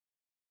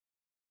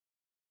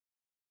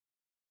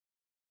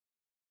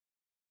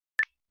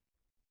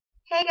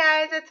Hey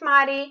guys, it's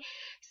Mari.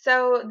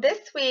 So this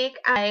week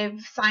I've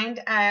signed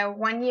a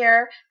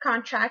 1-year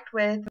contract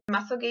with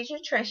Muscle Gauge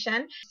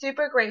Nutrition.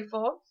 Super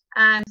grateful.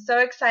 I'm so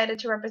excited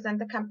to represent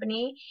the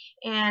company,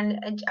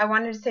 and I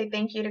wanted to say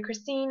thank you to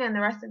Christine and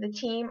the rest of the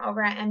team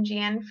over at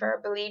MGN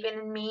for believing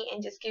in me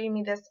and just giving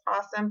me this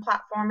awesome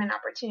platform and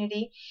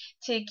opportunity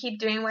to keep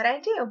doing what I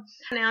do.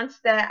 I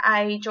announced that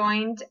I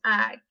joined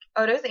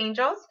Oddo's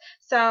Angels,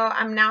 so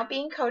I'm now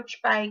being coached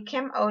by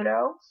Kim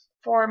Oddo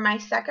for my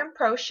second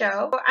pro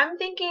show. I'm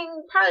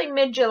thinking probably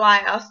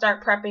mid-July I'll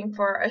start prepping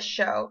for a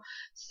show.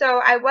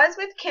 So I was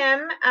with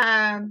Kim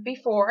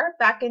before,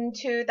 back in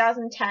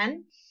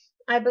 2010.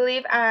 I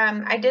believe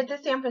I did the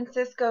San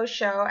Francisco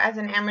show as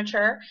an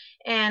amateur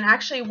and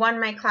actually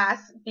won my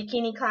class,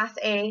 Bikini Class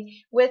A,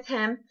 with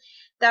him.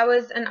 That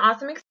was an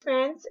awesome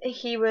experience.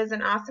 He was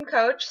an awesome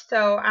coach,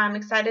 so I'm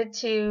excited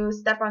to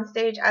step on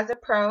stage as a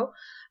pro.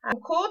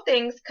 Cool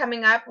things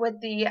coming up with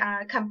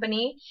the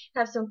company.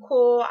 Have some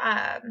cool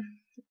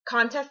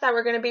contests that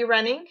we're going to be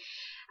running.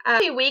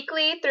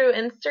 Weekly through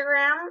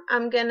Instagram,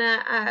 I'm going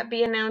to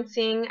be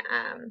announcing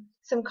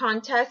some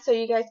contests so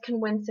you guys can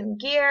win some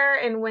gear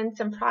and win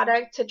some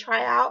product to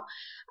try out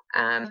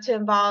to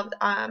involve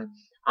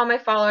all my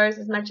followers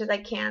as much as I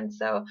can.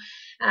 So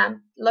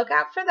look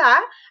out for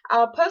that.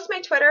 I'll post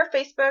my Twitter,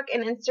 Facebook,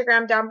 and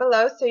Instagram down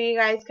below so you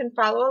guys can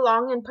follow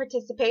along and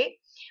participate.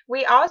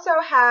 We also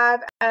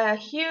have a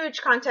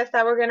huge contest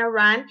that we're going to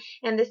run,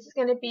 and this is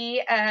going to be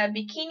a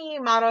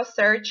bikini model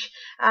search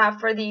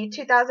for the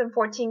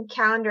 2014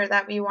 calendar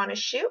that we want to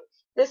shoot.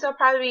 This will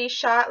probably be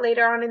shot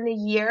later on in the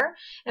year,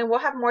 and we'll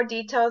have more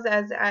details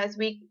as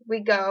we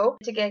go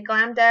to get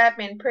glammed up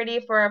and pretty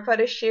for a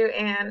photo shoot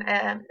and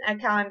a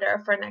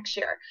calendar for next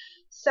year.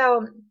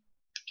 So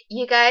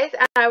you guys,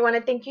 I want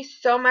to thank you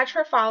so much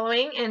for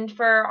following and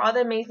for all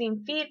the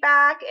amazing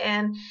feedback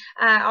and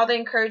all the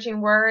encouraging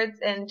words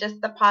and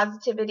just the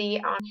positivity.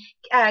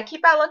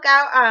 Keep a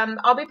lookout.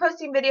 I'll be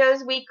posting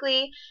videos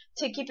weekly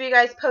to keep you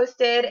guys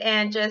posted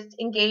and just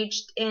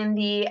engaged in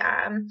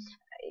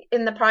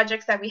the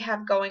projects that we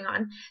have going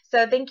on.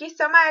 So thank you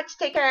so much.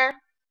 Take care.